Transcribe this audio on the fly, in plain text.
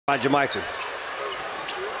by Jamaica.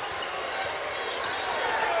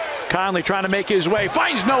 Conley trying to make his way,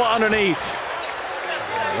 finds Noah underneath.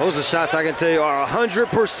 Those are shots I can tell you are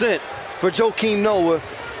 100% for Joakim Noah.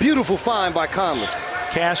 Beautiful find by Conley.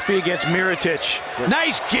 Caspi against Mirotic.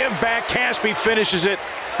 Nice give back. Caspi finishes it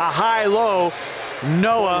a high-low.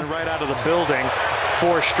 Noah right out of the building.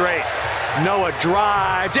 4 straight. Noah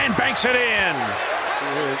drives and banks it in.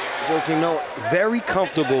 Joakim Noah very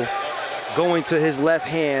comfortable going to his left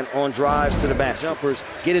hand on drives to the back. Jumpers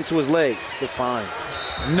get into his legs. Good find.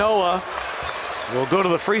 Noah will go to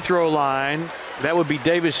the free throw line. That would be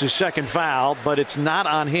Davis's second foul, but it's not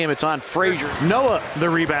on him, it's on Frazier. Noah the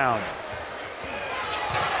rebound.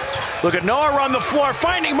 Look at Noah run the floor,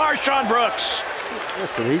 finding Marshawn Brooks.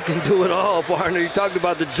 Listen, he can do it all, partner. You talked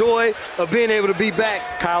about the joy of being able to be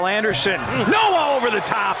back. Kyle Anderson, Noah over the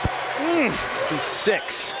top. He's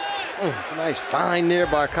 6. Nice find there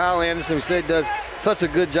by Kyle Anderson. We said does such a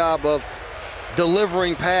good job of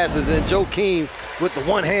delivering passes, and Joakim with the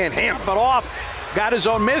one-hand hammer. But off, got his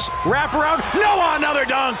own miss, wrap around, Noah another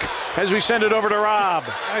dunk as we send it over to Rob.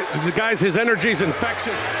 The guy's, his energy's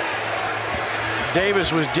infectious.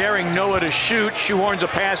 Davis was daring Noah to shoot, shoehorns a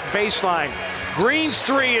pass baseline. Green's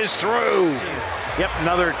 3 is through. Yep,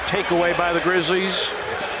 another takeaway by the Grizzlies.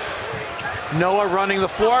 Noah running the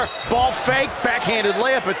floor, ball fake, backhanded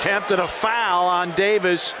layup attempt and a foul on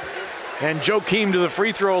Davis. And Joakim to the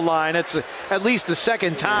free throw line. It's at least the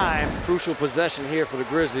second time. Crucial possession here for the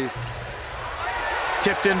Grizzlies.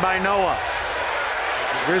 Tipped in by Noah.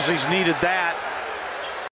 The Grizzlies needed that.